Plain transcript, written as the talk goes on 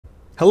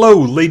Hello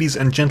ladies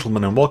and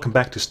gentlemen, and welcome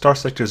back to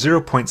Starsector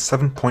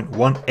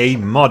 0.7.1a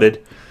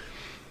modded.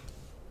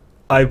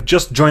 I've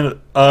just joined,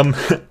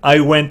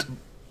 I went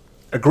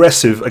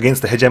aggressive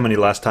against the hegemony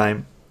last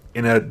time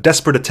in a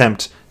desperate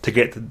attempt to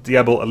get the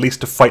Diablo at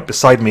least to fight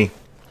beside me.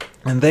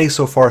 And they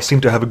so far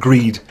seem to have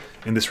agreed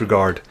in this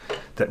regard,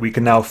 that we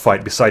can now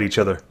fight beside each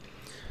other.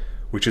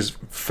 Which is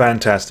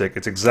fantastic,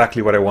 it's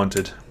exactly what I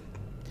wanted.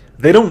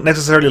 They don't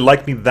necessarily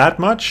like me that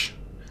much,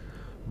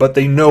 but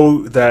they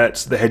know that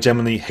the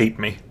hegemony hate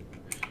me.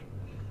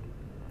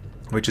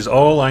 Which is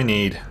all I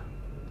need.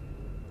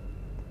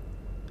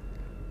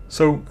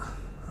 So,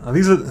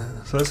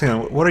 let's hang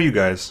on, what are you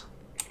guys?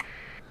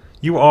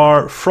 You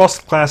are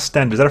Frost class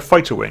standard. Is that a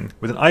fighter wing?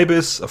 With an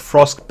Ibis, a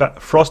Frost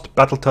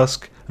Battle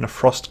Tusk, and a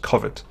Frost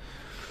Covet.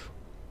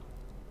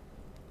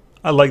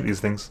 I like these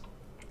things.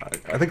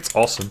 I think it's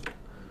awesome.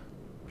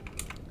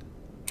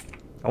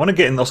 I want to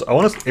get in those.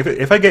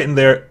 If I get in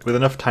there with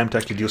enough time to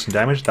actually deal some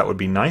damage, that would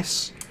be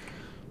nice.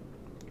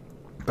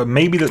 But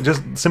maybe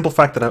just the simple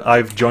fact that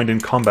I've joined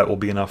in combat will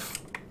be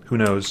enough. Who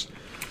knows?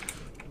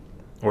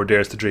 Or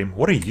dares to dream.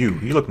 What are you?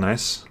 You look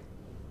nice.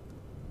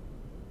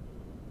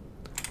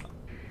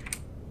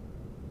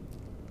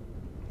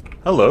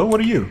 Hello, what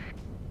are you?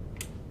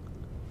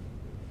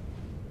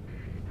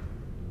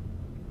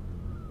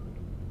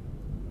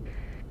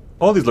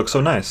 All these look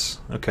so nice.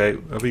 Okay,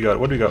 what do we got?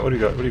 What do we got? What do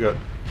we got? What do we got?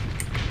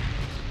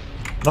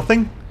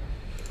 Nothing?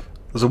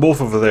 There's a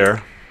wolf over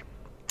there.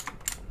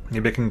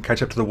 Maybe I can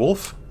catch up to the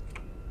wolf?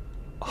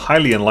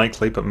 Highly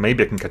unlikely, but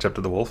maybe I can catch up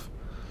to the wolf.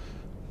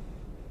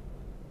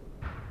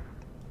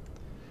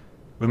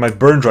 With my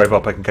burn drive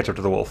up, I can catch up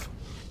to the wolf.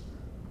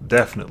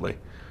 Definitely.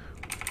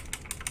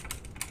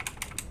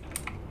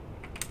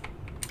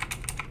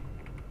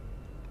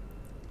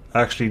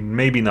 Actually,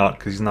 maybe not,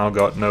 because he's now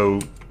got no...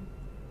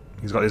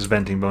 He's got his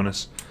venting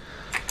bonus.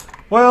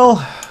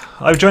 Well,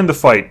 I've joined the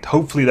fight.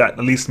 Hopefully that at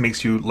least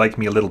makes you like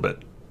me a little bit.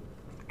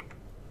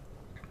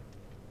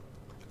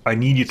 I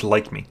need you to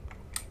like me.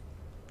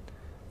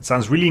 It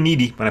sounds really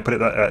needy when I put it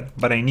that,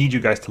 but I need you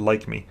guys to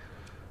like me.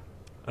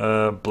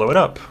 Blow it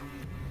up.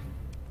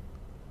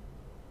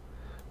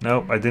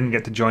 No, I didn't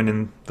get to join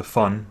in the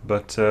fun,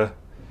 but as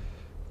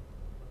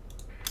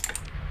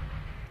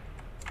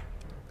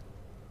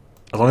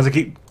long as I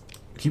keep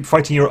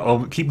fighting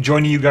I'll keep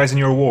joining you guys in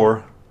your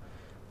war.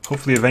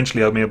 Hopefully,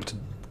 eventually, I'll be able to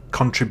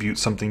contribute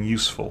something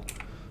useful.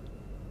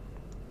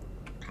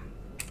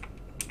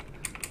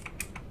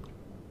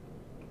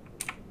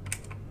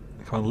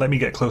 Come on, let me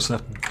get close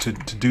enough to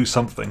do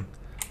something.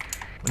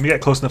 Let me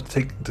get close enough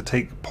to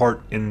take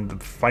part in the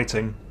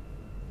fighting.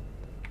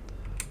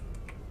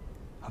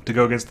 Have to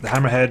go against the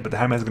Hammerhead, but the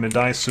Hammerhead's going to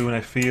die soon, I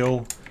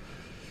feel.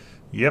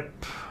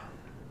 Yep.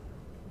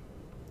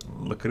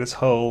 Look at its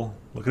hull.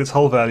 Look at its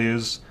hull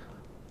values.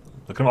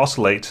 Look at him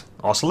oscillate.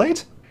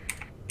 Oscillate?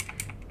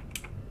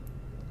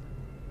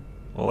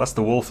 Well, that's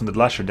the wolf and the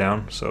Lasher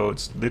down, so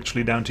it's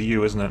literally down to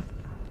you, isn't it?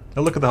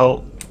 Now look at the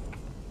hull.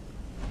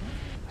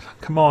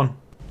 Come on.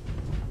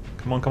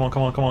 Come on, come on,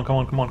 come on, come on, come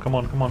on, come on, come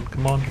on, come on,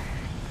 come on.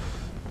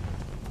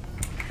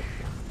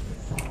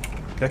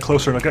 Get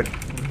closer and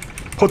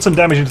put some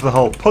damage into the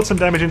hull. Put some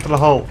damage into the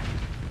hull.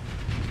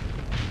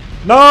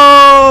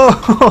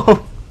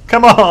 No!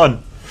 Come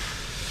on!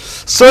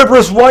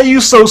 Cerberus, why are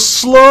you so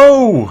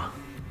slow?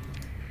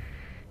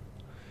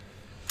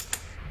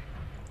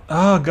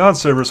 Oh god,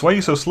 Cerberus, why are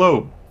you so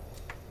slow?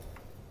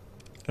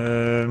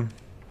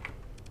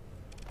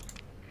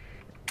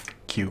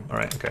 Q,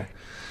 alright, okay.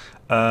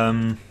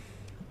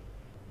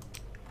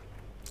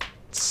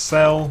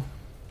 Sell.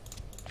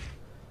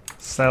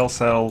 Sell,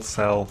 sell,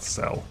 sell,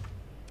 sell.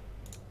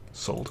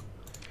 Sold.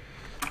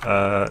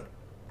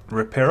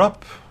 Repair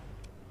up.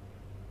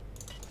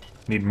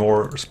 Need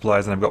more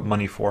supplies than I've got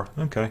money for.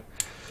 Okay.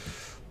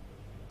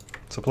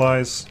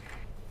 Supplies.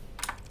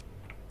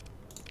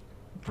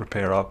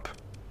 Repair up.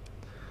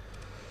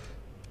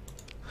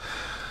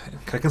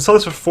 I can sell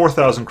this for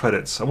 4,000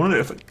 credits. I want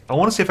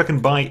to see if I can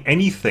buy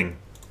anything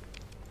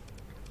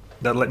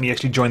that'll let me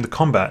actually join the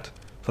combat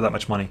for that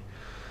much money.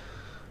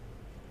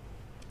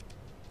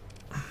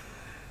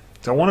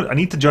 So I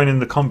need to join in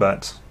the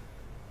combat.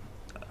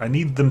 I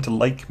need them to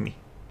like me.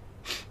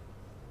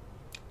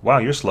 Wow,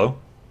 you're slow.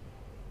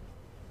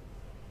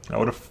 I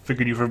would have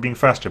figured you for being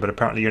faster, but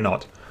apparently you're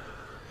not.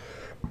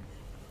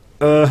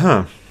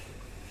 Uh-huh.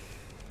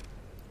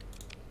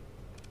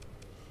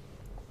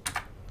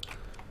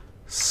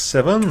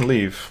 Seven,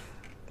 leave.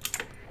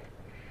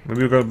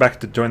 Maybe we'll go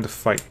back to join the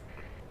fight.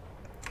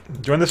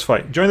 Join this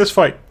fight. Join this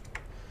fight.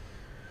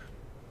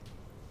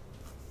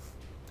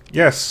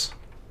 Yes.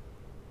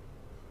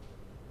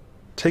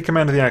 Take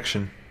command of the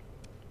action.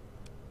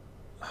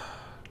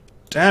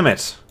 Damn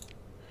it.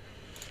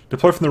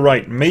 Deploy from the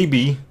right.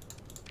 Maybe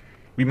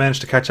we manage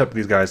to catch up to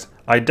these guys.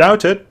 I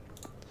doubt it,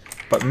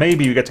 but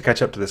maybe we get to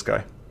catch up to this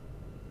guy.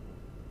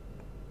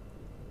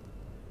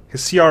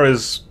 His CR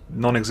is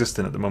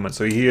non-existent at the moment,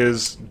 so he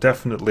is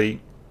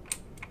definitely...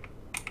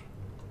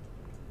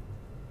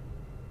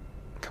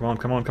 Come on,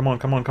 come on, come on,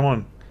 come on, come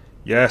on.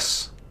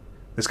 Yes.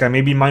 This guy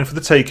may be mine for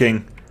the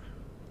taking.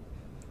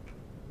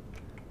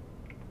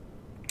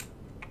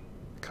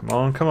 Come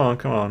on, come on,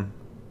 come on.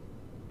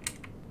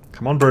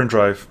 Come on, burn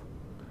drive.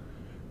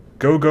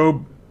 Go,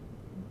 go,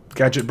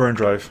 gadget burn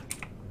drive.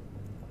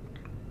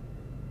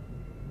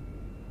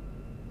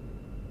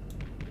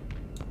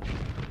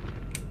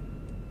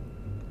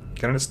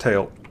 Get on its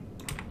tail.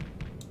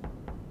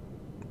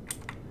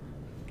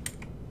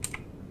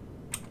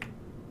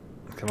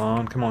 Come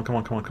on, come on, come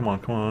on, come on, come on,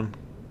 come on.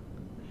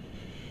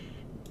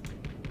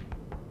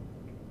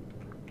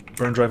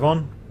 Burn drive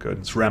on. Good,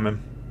 let's ram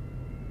him.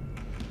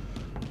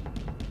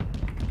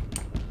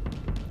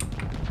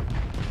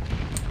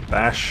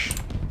 Bash.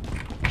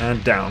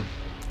 And down.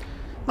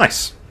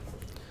 Nice.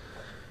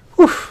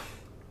 Whew.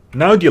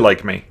 Now do you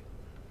like me?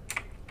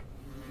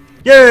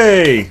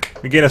 Yay!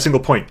 We gain a single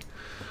point.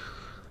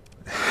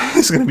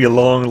 This is going to be a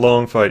long,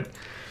 long fight.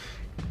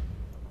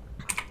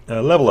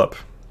 Level up.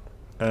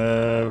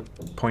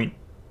 Point.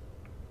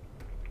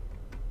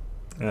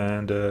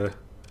 And,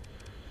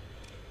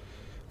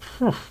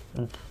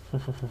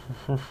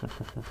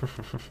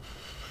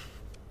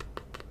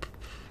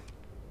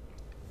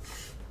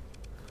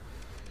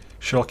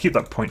 sure, I'll keep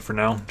that point for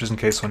now, just in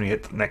case when we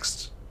hit the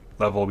next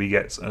level we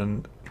get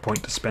a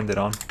point to spend it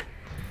on.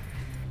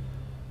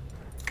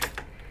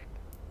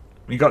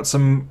 We got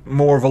some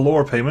more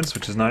Valor payments,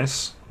 which is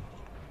nice.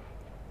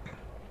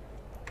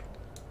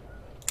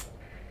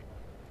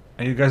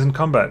 Are you guys in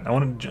combat? I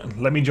want to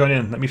let me join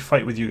in. Let me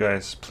fight with you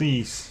guys,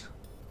 please.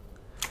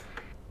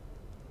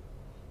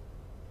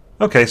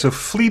 Okay, so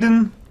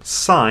Fleeden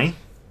Psi,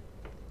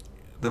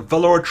 the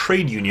Valor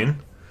Trade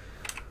Union.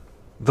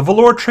 The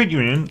Valor Trade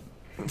Union.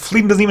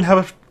 Fleeden doesn't even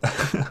have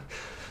a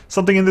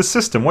something in this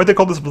system. Why'd they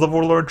call this the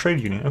Valor Trade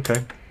Union?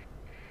 Okay.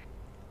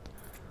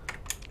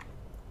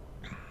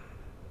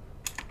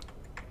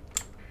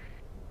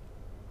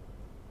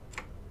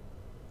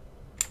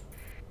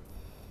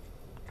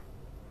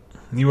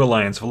 New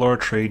Alliance, Valor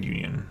Trade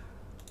Union.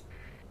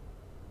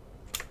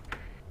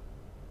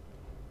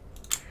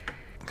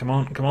 Come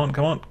on, come on,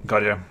 come on.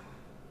 Got ya.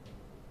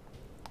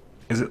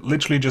 Is it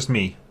literally just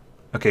me?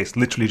 Okay, it's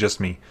literally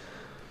just me.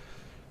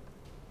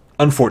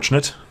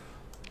 Unfortunate.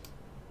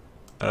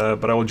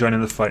 But I will join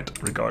in the fight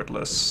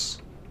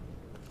regardless.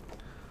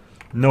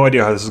 No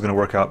idea how this is going to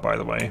work out, by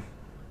the way.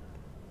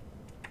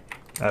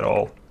 At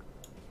all.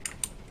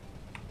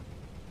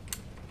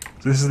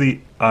 So this is the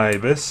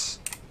Ibis.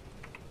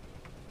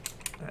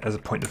 As a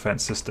point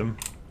defense system.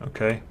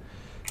 Okay.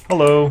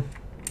 Hello.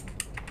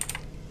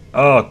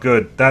 Oh,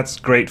 good. That's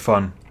great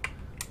fun.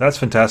 That's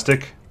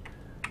fantastic.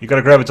 You got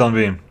a graviton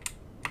beam.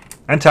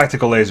 And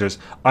tactical lasers.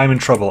 I'm in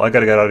trouble. I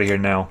gotta get out of here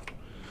now.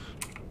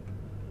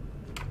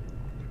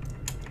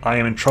 I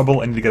am in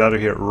trouble. I need to get out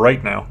of here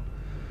right now.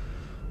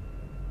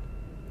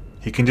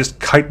 He can just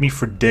kite me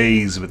for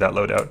days with that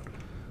loadout.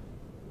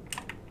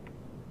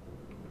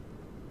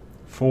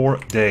 4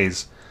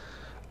 days.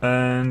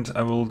 And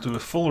I will do a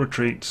full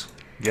retreat.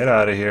 Get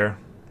out of here.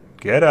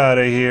 Get out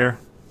of here.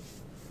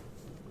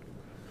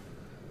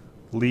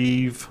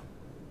 Leave.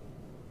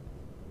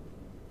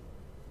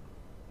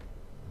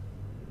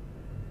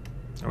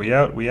 Are we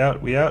out? We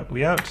out? We out?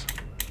 We out?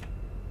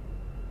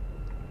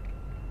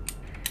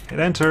 Hit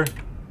enter.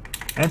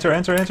 Enter,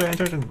 enter, enter,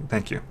 enter.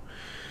 Thank you.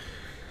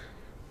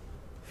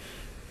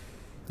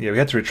 Yeah, we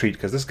had to retreat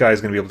because this guy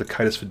is going to be able to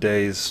kite us for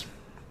days.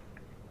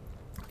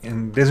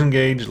 And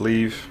disengage,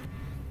 leave.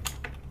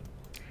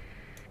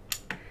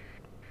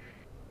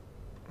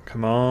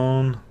 Come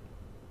on.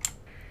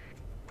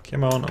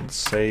 Come on, let's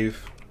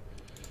save.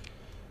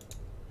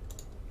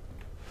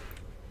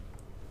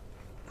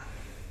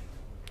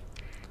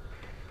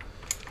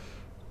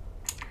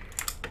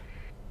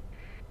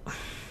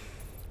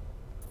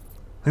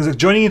 Things like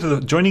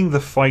joining the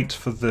fight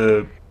for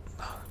the.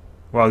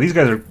 Wow, these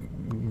guys are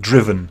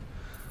driven.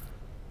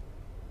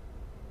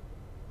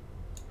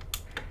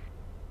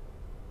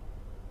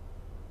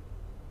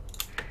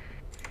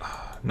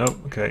 Nope.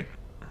 Okay.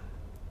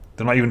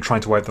 They're not even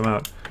trying to wipe them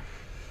out.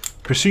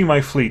 Pursue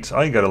my fleet.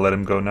 I gotta let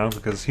him go now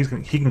because he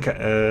can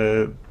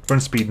burn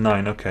speed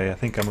 9. Okay, I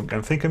think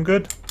I'm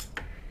good.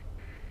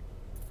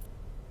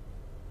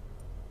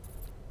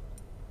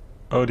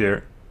 Oh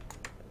dear.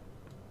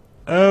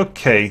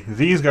 Okay,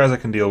 these guys I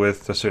can deal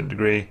with to a certain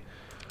degree.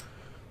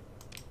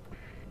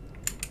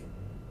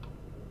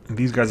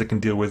 These guys I can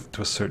deal with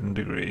to a certain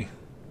degree.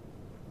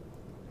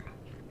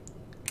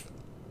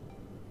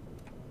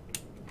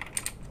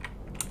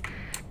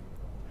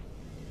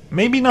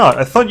 Maybe not.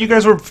 I thought you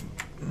guys were...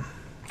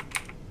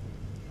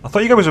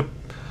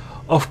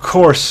 Of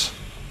course.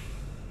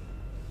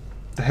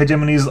 The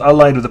hegemony is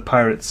allied with the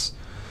pirates.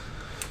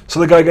 So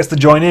the guy gets to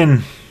join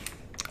in.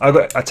 I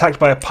got attacked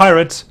by a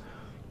pirate,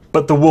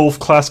 but the wolf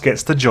class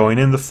gets to join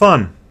in the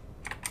fun.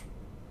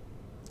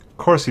 Of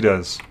course he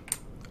does.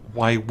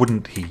 Why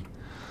wouldn't he?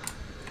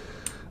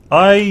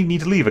 I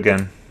need to leave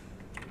again.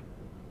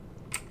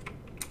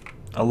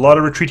 A lot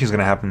of retreating is going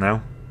to happen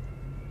now.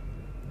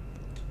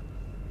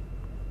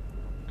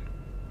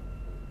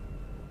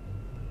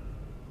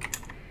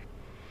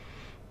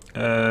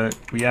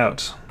 We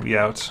out,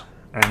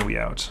 and we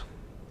out.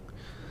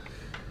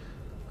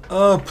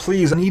 Oh,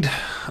 please, I need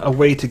a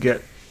way to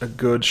get a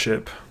good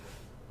ship.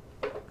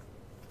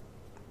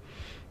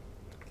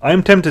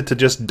 I'm tempted to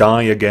just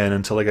die again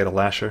until I get a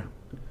lasher.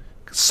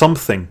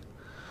 Something.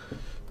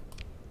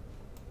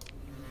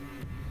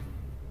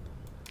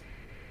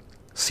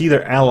 See,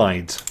 they're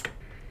allied.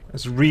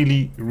 It's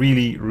really,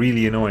 really,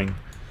 really annoying.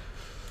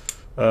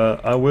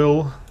 I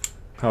will,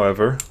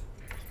 however,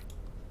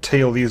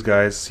 tail these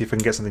guys, see if I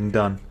can get something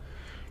done.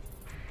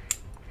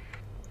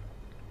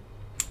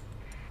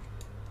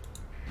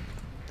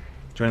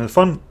 Join the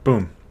fun?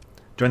 Boom.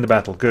 Join the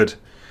battle. Good.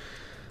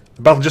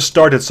 The battle just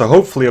started, so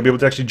hopefully I'll be able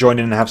to actually join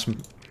in and have some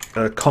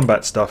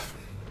combat stuff.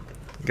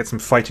 Get some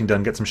fighting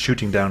done, get some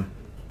shooting down.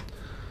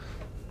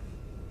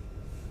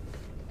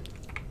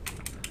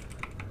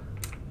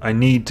 I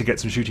need to get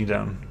some shooting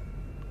down.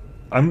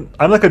 I'm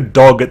like a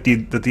dog at the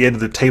end of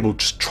the table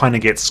just trying to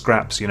get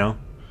scraps, you know?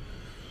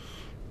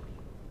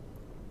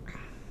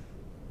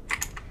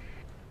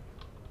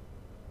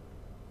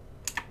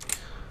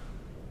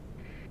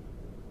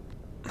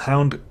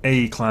 Hound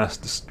A class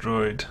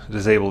destroyed.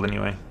 Disabled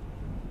anyway.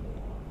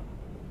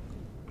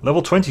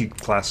 Level 20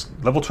 class.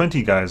 Level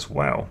 20 guys.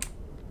 Wow.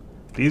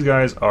 These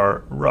guys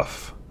are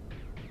rough.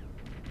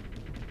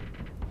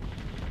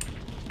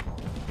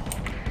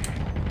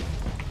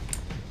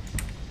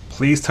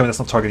 Please tell me that's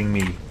not targeting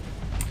me.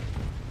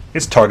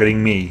 It's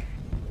targeting me.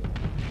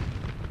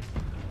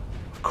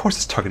 Of course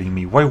it's targeting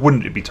me. Why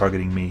wouldn't it be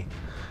targeting me?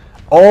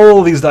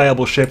 All these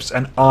diable ships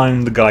and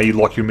I'm the guy you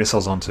lock your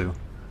missiles onto.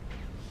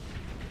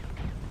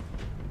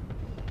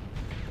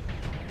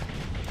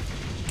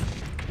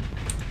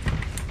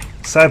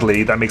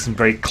 Sadly, that makes him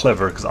very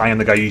clever, because I am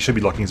the guy you should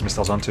be locking his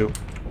missiles onto.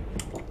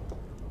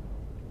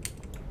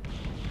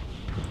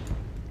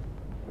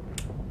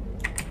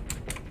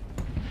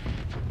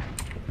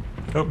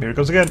 Oh, here it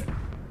goes again.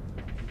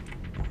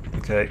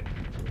 Okay.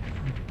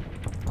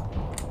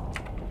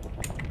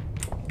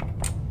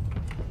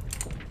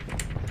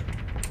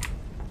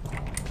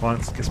 Come on,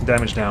 let's get some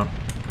damage down.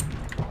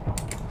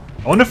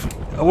 I wonder if...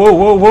 Whoa,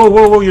 whoa, whoa,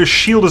 whoa, whoa, your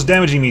shield is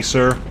damaging me,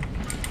 sir.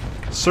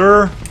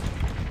 Sir?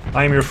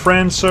 I am your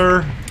friend,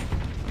 sir.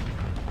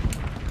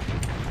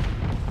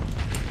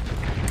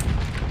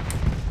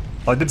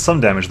 Well, I did some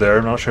damage there.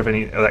 I'm not sure if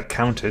any of that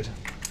counted.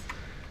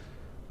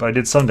 But I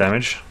did some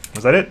damage.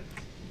 Was that it?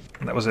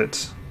 That was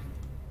it.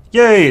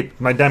 Yay!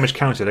 My damage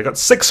counted. I got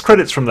 6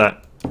 credits from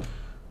that.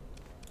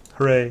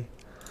 Hooray.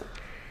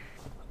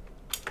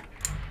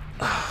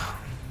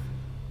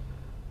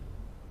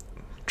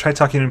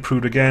 Tritacking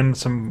improved again.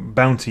 Some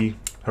bounty.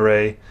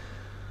 Hooray.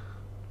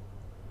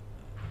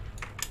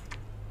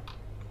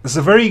 There's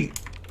a very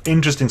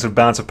interesting sort of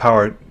balance of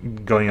power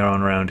going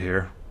on around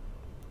here.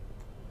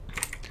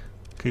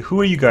 Okay, who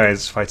are you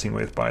guys fighting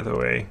with, by the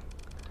way?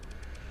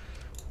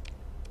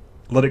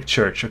 Luddic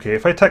Church. Okay,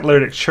 if I attack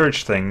Luddic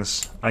Church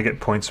things, I get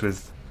points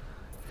with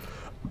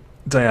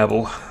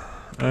Diablo.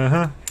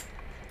 Uh-huh.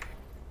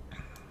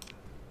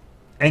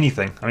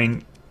 Anything. I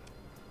mean,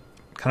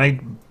 can I...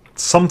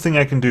 Something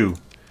I can do.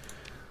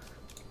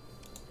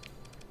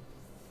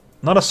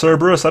 Not a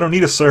Cerberus. I don't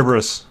need a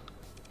Cerberus.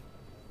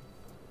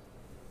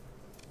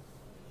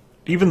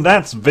 Even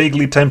that's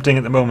vaguely tempting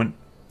at the moment.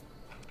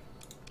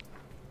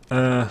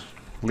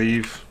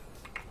 Leave.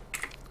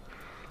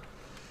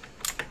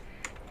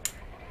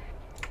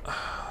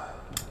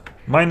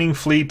 Mining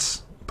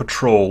fleet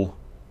patrol.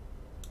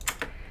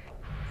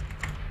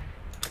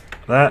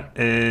 That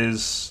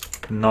is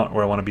not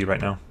where I want to be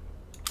right now.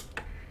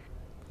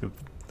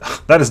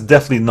 That is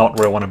definitely not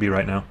where I want to be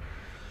right now.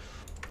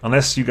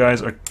 Unless you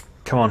guys are...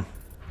 Come on.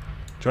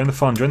 Join the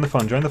fun, join the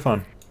fun, join the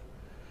fun.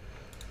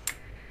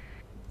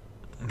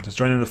 Just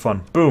join in the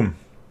fun. Boom.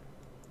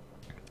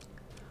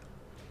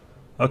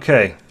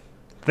 Okay.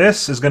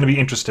 This is going to be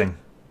interesting.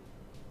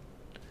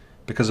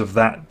 Because of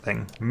that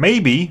thing.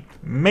 Maybe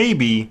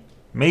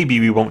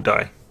we won't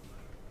die.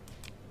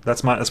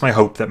 That's my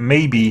hope, that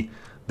maybe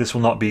this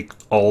will not be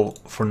all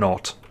for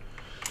naught.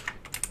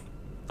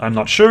 I'm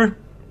not sure.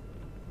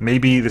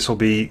 Maybe this will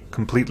be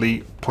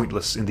completely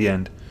pointless in the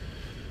end.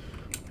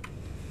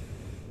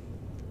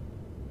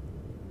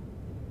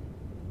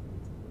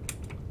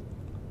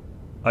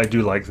 I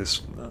do like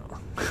this.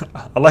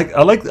 I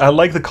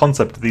like the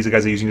concept that these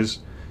guys are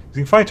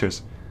using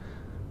fighters.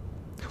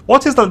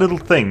 What is that little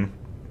thing?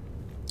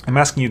 I'm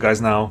asking you guys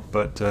now,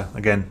 but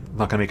again,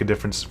 not going to make a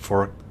difference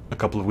for a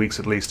couple of weeks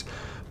at least.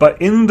 But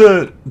in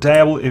the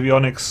Diablo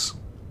Avionics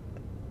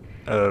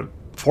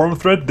forum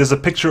thread, there's a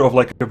picture of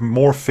like a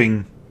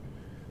morphing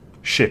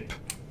ship.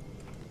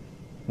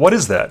 What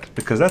is that?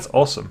 Because that's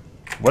awesome.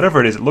 Whatever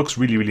it is, it looks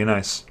really, really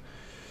nice.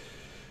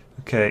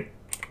 Okay,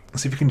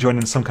 let's see if we can join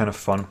in some kind of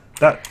fun.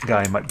 That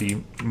guy might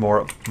be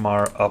more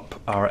up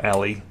our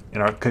alley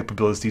in our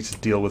capability to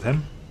deal with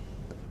him.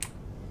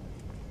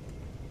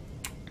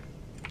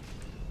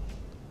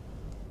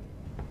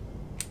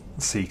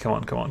 Let's see, come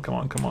on, come on, come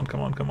on, come on,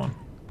 come on, come on.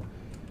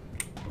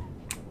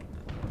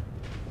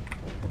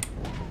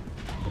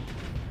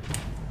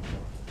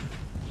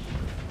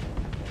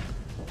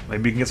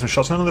 Maybe we can get some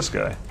shots on this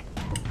guy.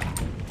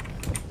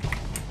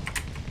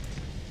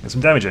 Get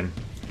some damage in.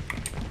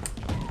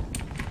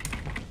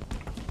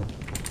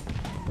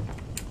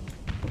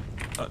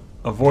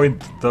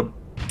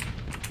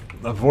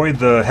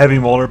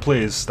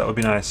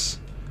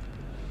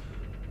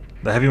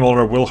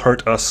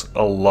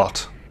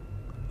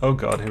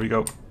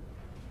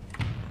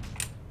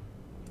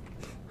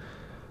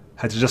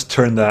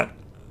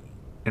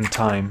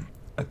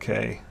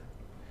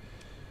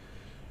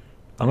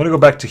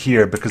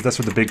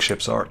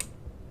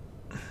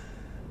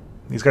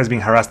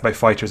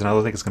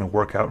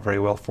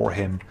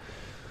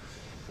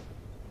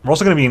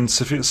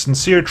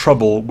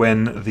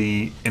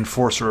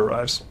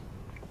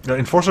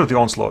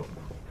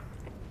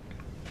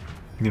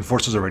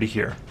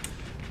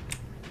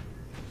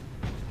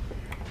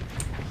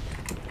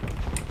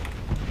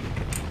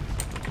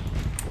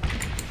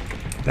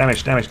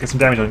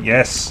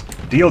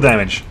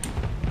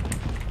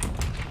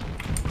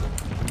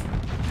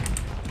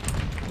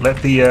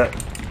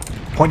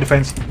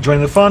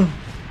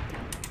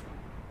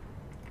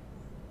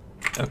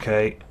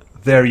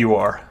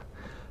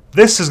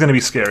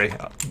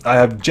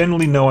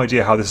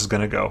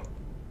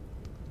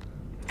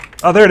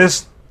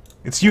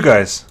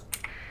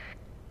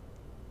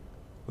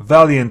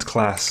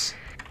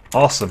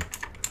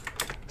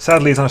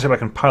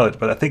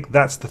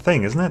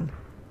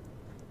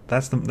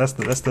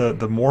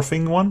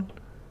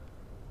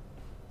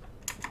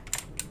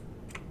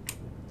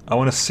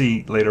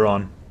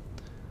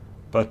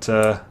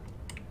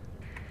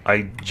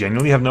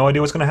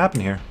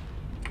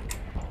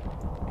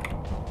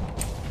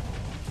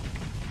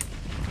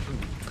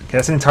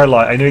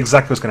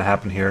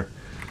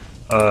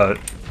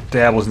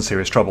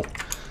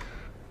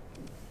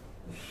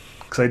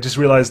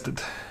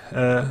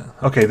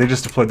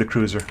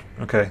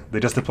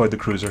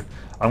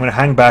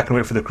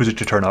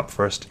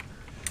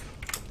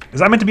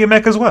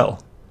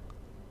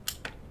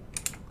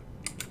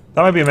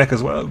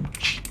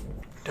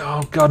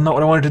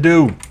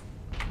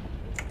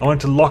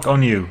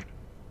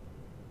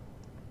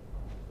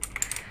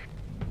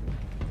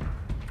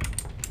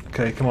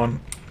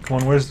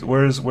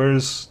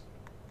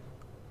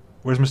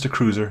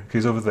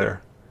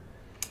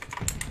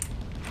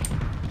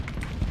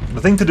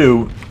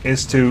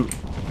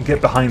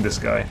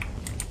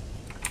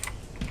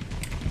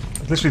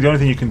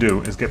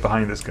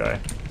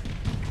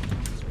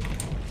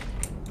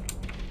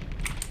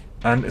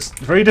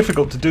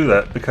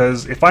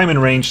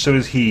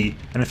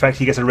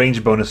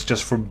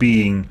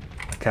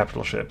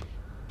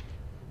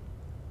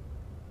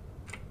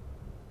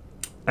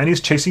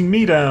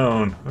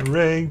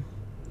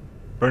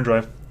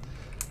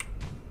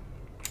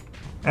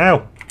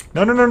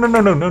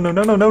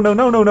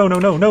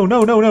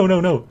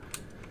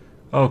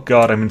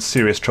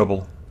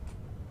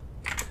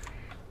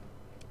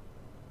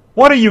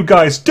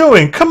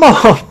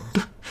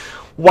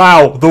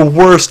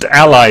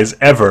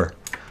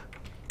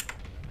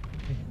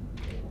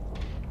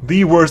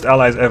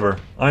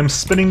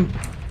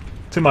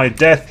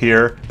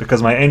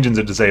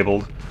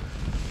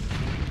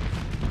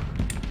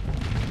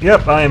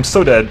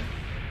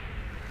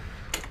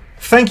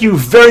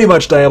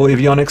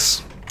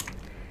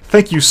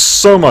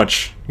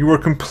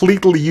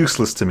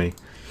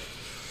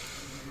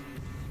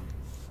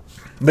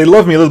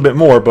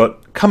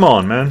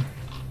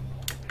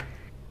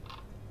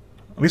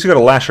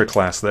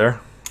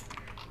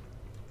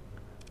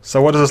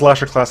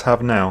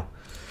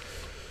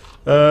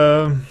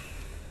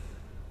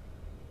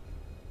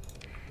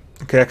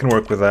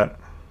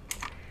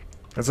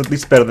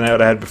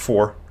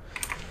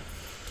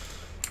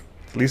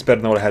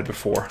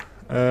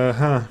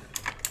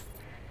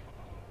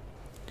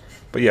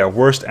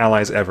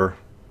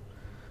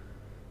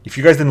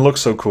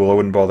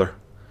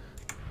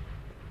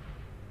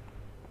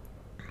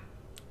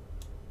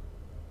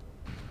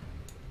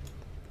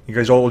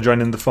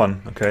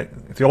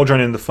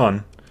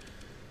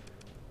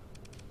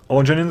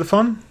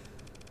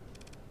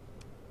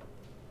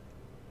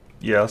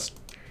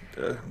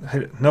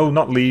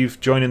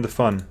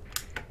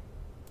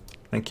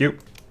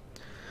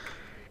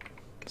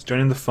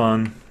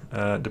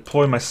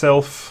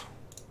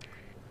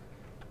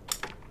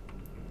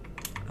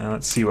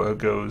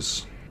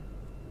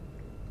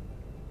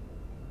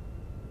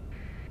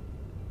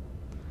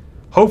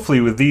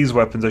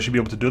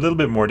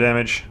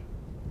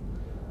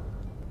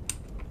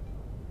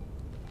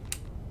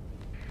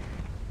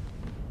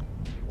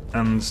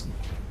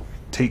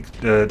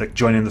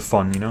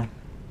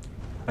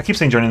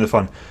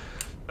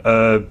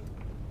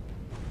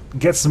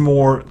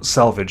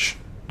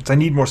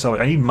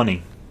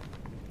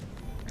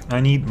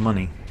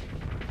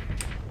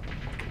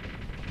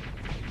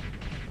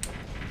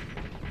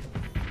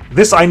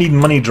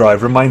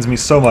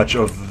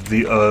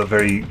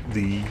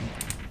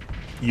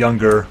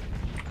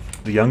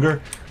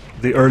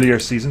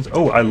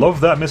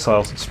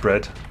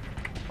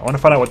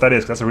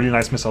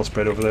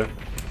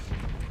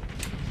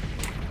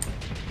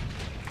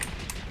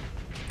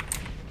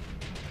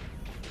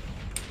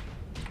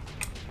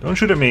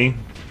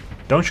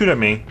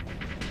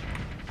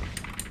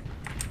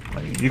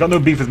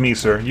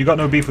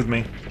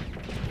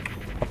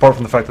 apart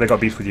from the fact that I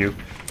got beef with you.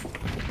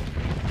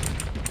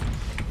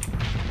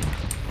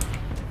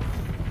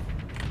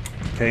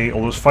 Okay,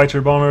 all those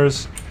fighter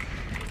bombers.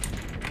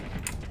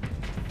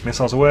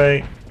 Missiles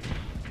away.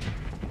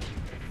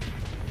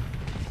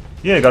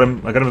 Yeah, I got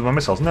him with my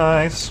missiles.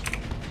 Nice.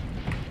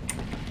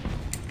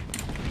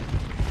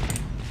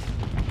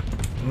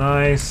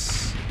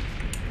 Nice.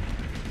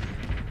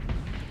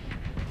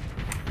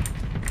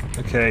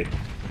 Okay.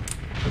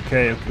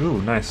 Okay,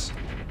 ooh, nice.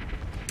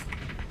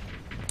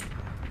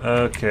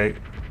 Okay.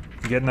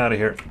 Getting out of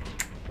here.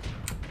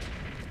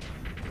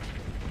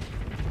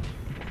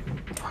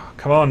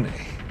 Come on.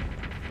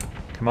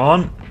 Come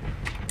on.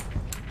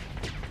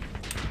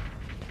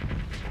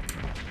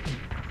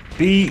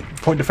 B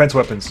point defense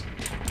weapons.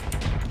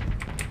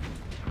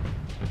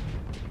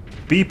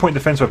 B point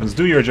defense weapons.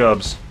 Do your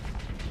jobs.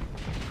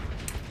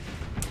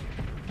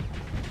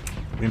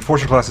 The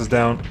enforcer class is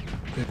down.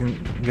 You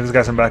can give this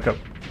guy some backup.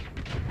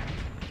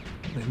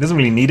 He doesn't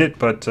really need it,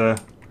 but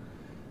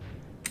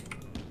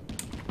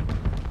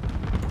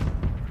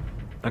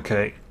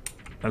okay.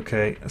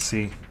 Okay, let's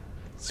see.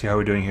 Let's see how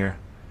we're doing here.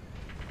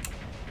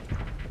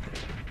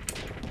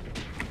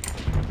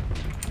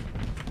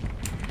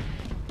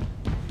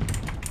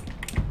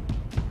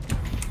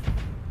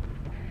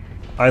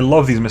 I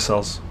love these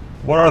missiles.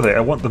 What are they? I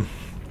want them.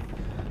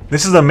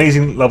 This is an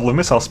amazing level of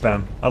missile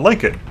spam. I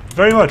like it.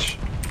 Very much.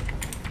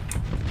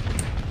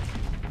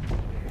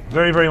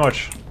 Very, very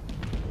much.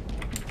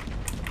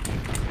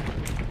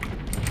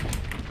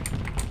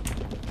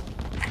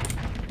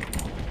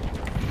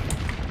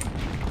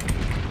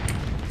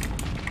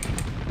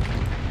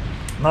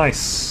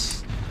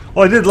 Nice.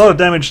 Well, I did a lot of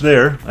damage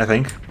there, I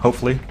think.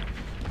 Hopefully.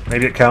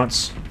 Maybe it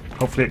counts.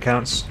 Hopefully it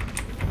counts.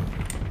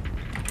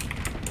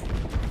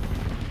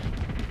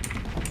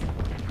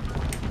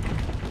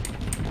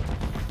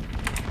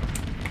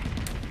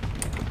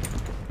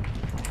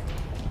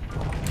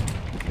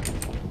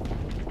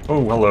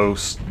 Oh, hello,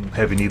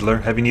 heavy needler.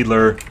 Heavy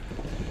needler.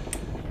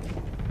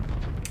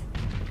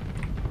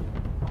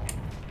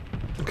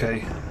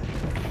 Okay.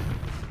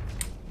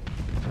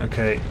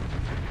 Okay.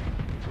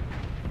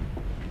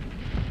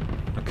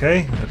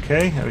 Okay,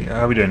 okay.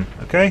 How are we doing?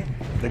 Okay?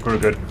 I think we're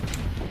good.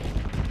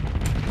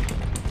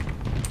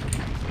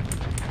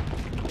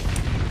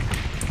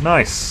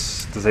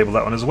 Nice. Disable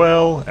that one as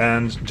well.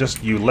 And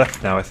just you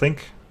left now, I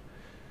think.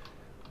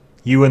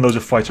 You and those are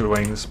fighter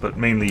wings, but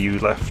mainly you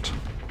left.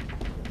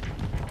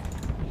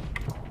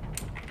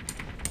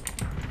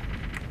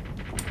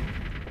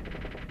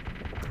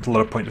 A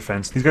lot of point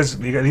defense. These guys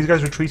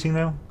retreating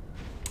now?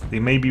 They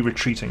may be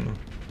retreating.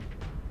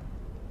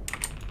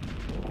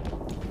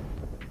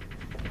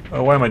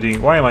 Oh, why am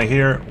I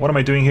here? What am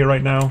I doing here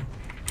right now?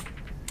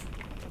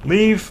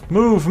 Leave!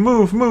 Move!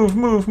 Move! Move!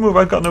 Move! Move!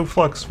 I've got no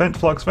flux. Vent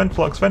flux! Vent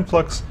flux! Vent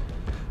flux!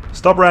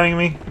 Stop ramming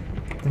me!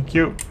 Thank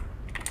you.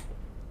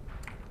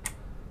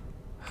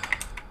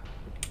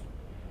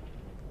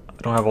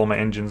 I don't have all my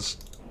engines,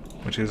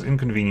 which is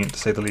inconvenient to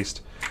say the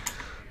least.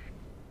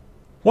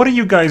 What are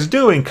you guys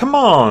doing? Come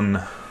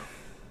on!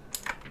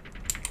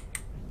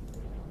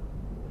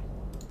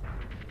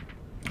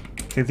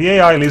 Okay, the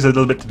AI leaves a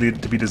little bit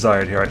to be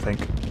desired here, I think.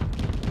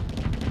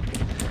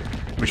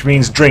 Which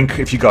means drink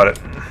if you got it.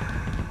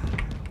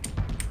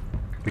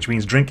 Which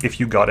means drink if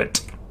you got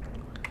it.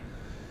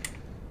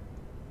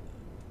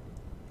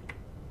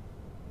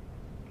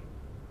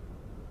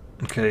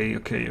 Okay,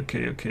 okay,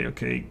 okay, okay,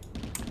 okay.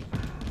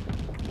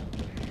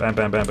 Bam,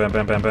 bam, bam, bam,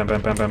 bam, bam, bam,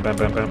 bam, bam, bam, bam,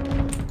 bam,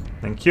 bam.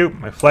 Thank you.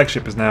 My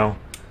flagship is now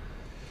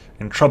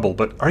in trouble.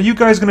 But are you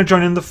guys going to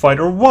join in the fight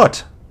or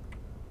what?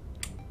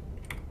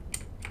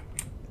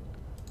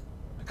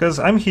 Because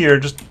I'm here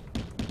just...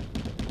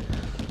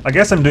 I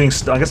guess I'm doing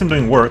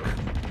work.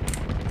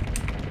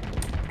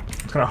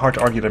 It's kind of hard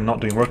to argue that I'm not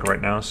doing work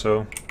right now,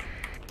 so...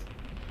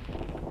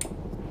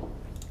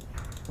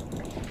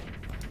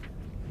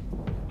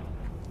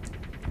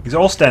 These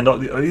all stand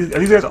up. Are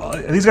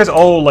these guys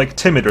all like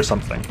timid or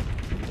something?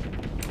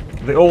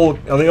 Are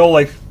they all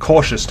like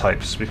cautious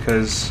types?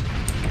 Because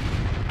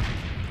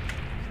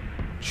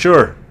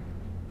sure,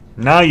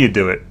 now you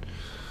do it.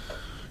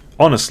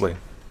 Honestly.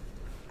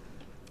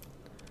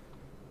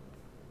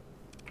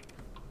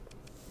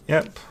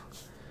 Yep.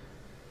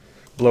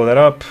 Blow that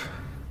up.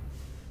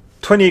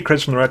 28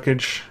 crits from the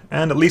wreckage,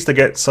 and at least I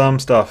get some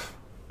stuff.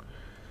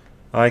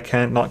 I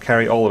can't not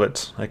carry all of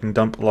it. I can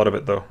dump a lot of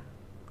it though.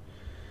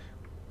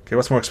 Okay,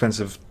 what's more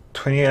expensive?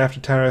 28 after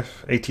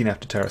tariff, 18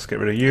 after tariff. Let's get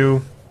rid of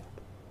you.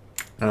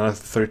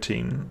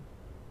 13.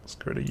 Let's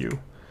get rid of you.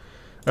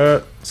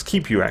 Let's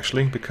keep you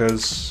actually,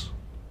 because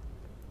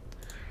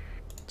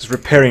just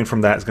repairing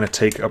from that is going to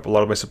take up a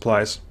lot of my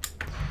supplies.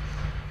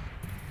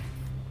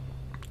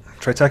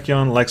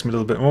 Tritachyon likes me a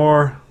little bit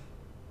more.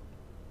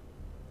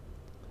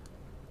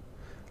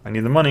 I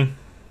need the money.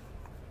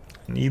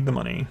 I need the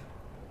money.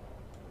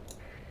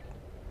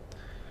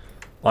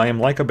 I am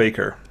like a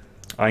baker.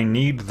 I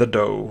need the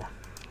dough.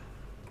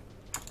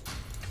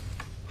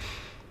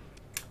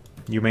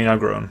 You may now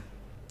groan.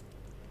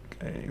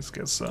 Okay, let's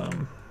get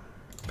some.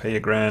 Pay a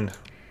grand.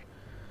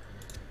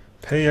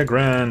 Pay a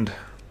grand.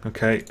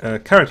 Okay,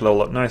 character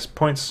level up, nice.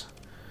 Points.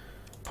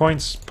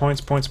 Points,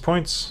 points, points,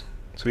 points.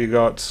 So we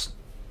got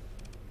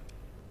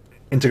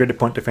integrated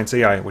point defense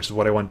AI, which is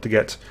what I wanted to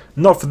get.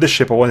 Not for this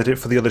ship, I wanted it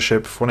for the other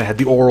ship when I had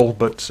the oral,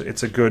 but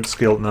it's a good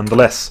skill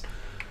nonetheless.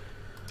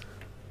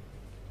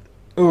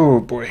 Oh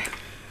boy.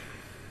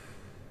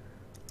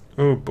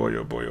 Oh boy,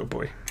 oh boy, oh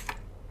boy.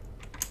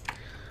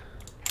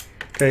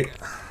 Okay,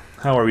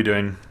 how are we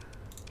doing?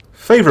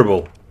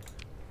 Favorable.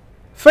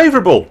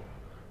 Favorable!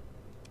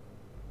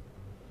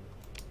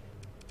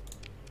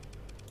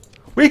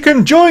 We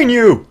can join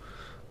you!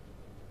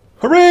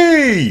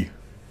 Hooray!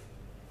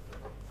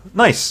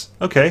 Nice.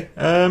 Okay.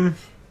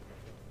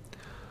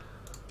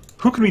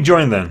 Who can we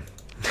join then?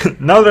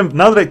 now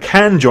that I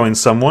can join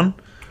someone,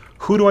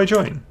 who do I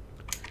join?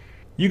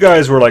 You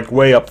guys were like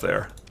way up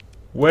there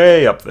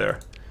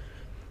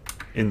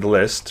in the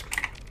list.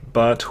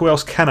 But who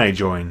else can I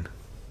join?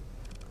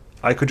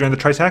 I could join the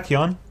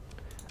Tritachyon.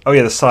 Oh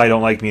yeah, the Psi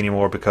don't like me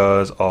anymore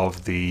because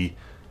of the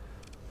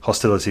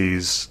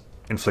hostilities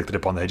inflicted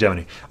upon the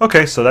hegemony.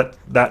 Okay, so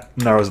that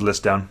narrows the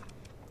list down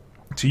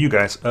to you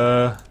guys.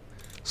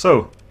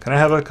 So can I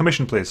have a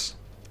commission, please?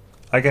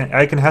 I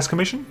can has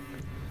commission?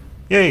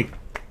 Yay!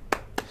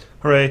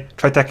 Hooray!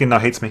 Tritachyon now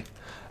hates me.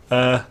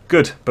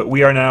 Good, but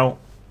we are now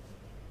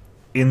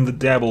in the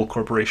Dabble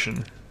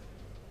Corporation.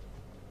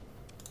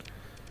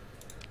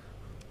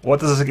 What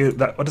does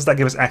that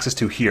give us access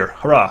to here?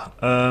 Hurrah!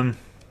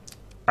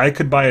 I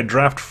could buy a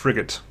draft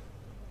frigate,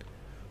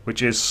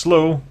 which is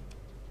slow.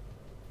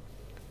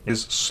 It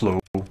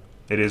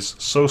is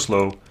so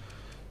slow.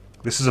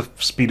 This is a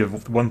speed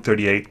of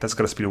 138. That's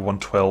got a speed of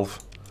 112.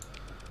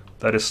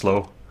 That is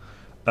slow.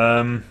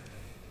 But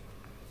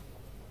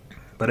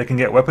I can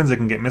get weapons. I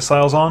can get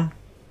missiles on.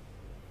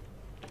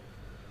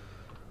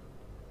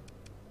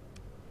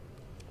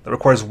 That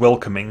requires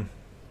welcoming.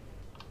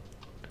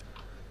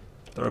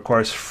 That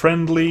requires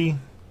friendly.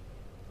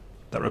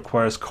 That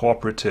requires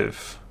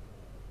cooperative.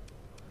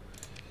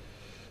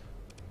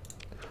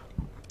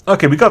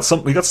 Okay, we got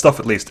stuff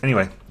at least.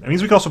 Anyway, that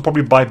means we can also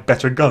probably buy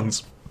better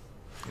guns.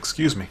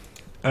 Excuse me.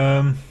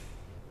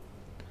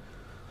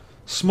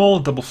 Small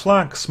double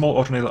flak, small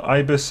alternator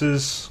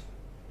ibises.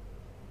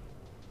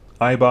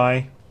 I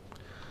buy.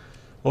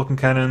 Vulcan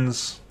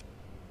cannons.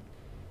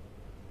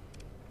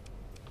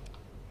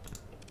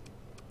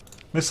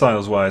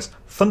 Missiles wise,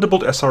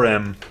 Thunderbolt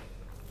SRM.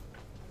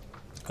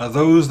 Are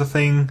those the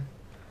thing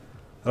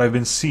that I've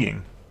been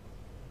seeing?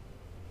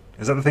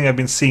 Is that the thing I've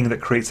been seeing that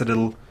creates a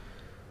little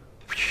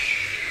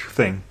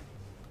thing?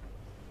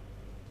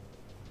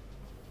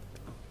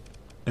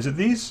 Is it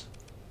these?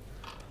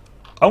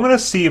 I'm gonna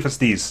see if it's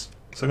these.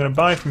 So I'm gonna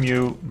buy from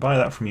you, buy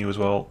that from you as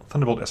well.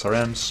 Thunderbolt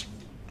SRMs.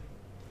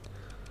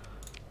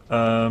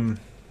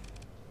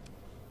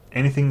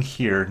 Anything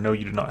here? No,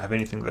 you do not have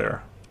anything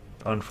there.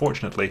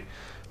 Unfortunately.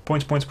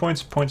 Points, points,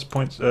 points, points,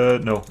 points.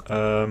 No.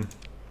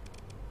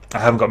 I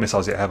haven't got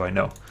missiles yet, have I?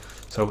 No.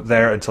 So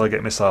there until I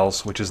get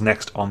missiles, which is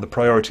next on the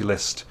priority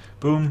list.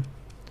 Boom.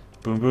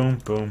 Boom, boom,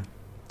 boom.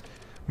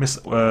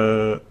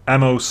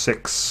 Ammo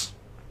 6.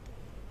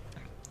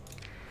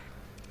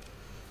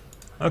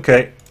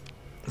 Okay.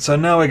 So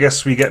now I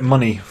guess we get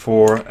money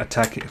for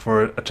attacking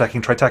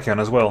Tritachyon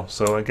as well.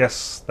 So I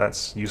guess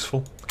that's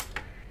useful.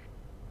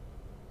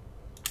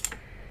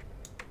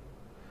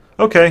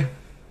 Okay.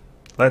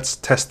 Let's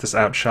test this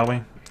out, shall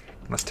we?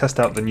 Let's test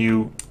out the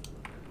new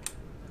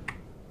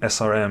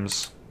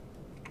SRMs.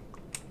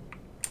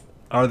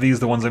 Are these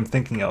the ones I'm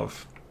thinking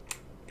of?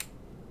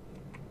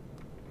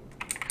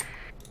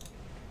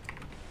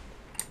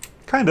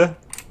 Kinda.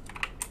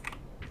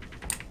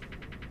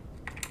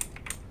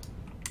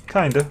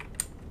 Kinda.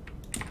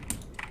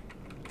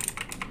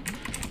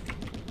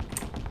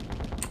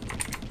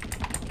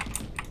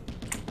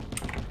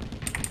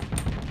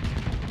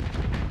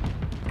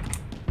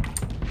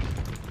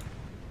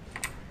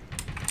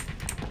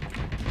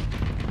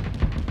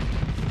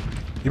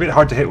 You're a bit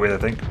hard to hit with, I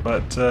think,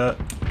 but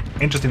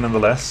interesting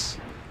nonetheless.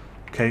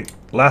 Okay,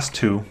 last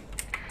two.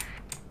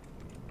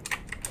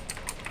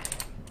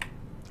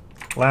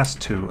 Last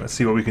two. Let's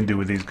see what we can do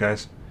with these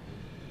guys.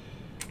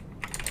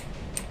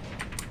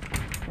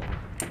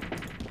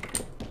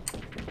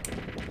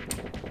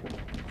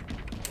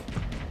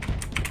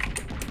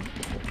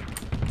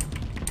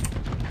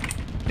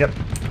 Yep.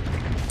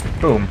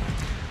 Boom.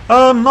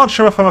 I'm not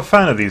sure if I'm a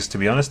fan of these, to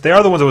be honest. They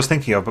are the ones I was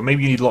thinking of, but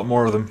maybe you need a lot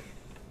more of them.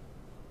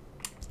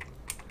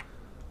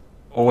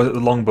 Or was it the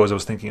longbows I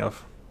was thinking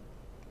of?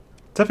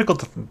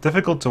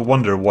 Difficult to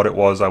wonder what it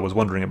was I was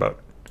wondering about.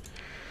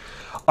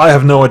 I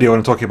have no idea what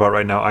I'm talking about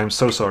right now. I'm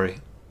so sorry.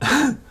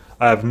 I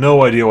have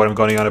no idea what I'm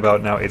going on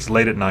about now. It's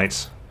late at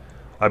night.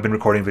 I've been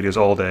recording videos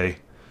all day.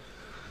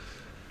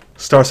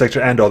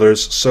 Starsector and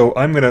others. So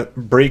I'm going to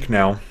break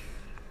now.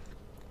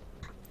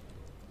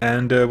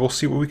 And we'll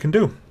see what we can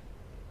do.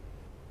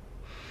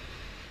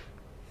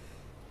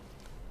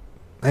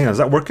 Hang on, is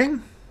that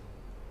working?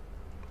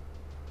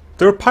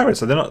 They were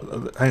pirates, are they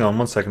not? Hang on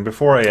one second.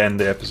 Before I end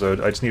the episode,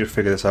 I just need to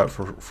figure this out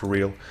for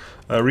real.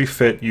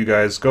 Refit, you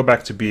guys. Go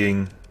back to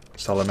being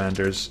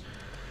salamanders.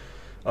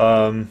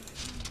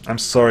 I'm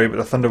sorry, but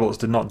the Thunderbolts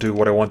did not do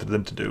what I wanted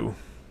them to do.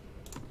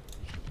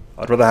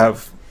 I'd rather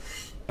have...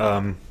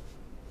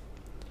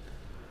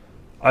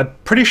 I'm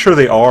pretty sure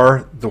they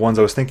are the ones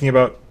I was thinking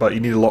about, but you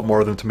need a lot more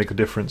of them to make a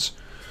difference.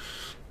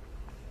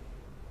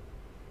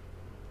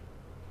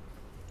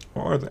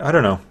 Or, I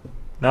don't know.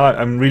 Now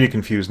I'm really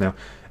confused now.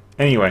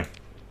 Anyway,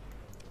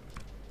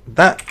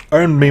 that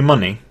earned me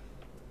money.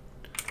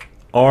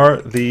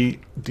 Are the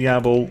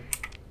Diablo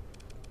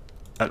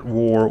at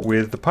war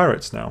with the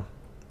pirates now?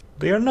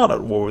 They are not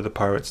at war with the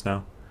pirates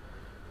now.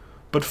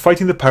 But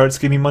fighting the pirates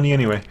gave me money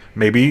anyway.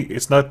 Maybe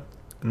it's not...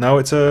 Now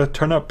it's a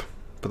turn up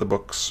for the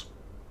books.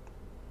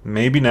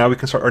 Maybe now we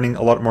can start earning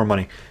a lot more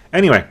money.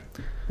 Anyway,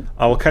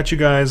 I will catch you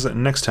guys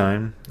next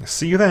time.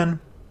 See you then.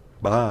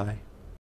 Bye.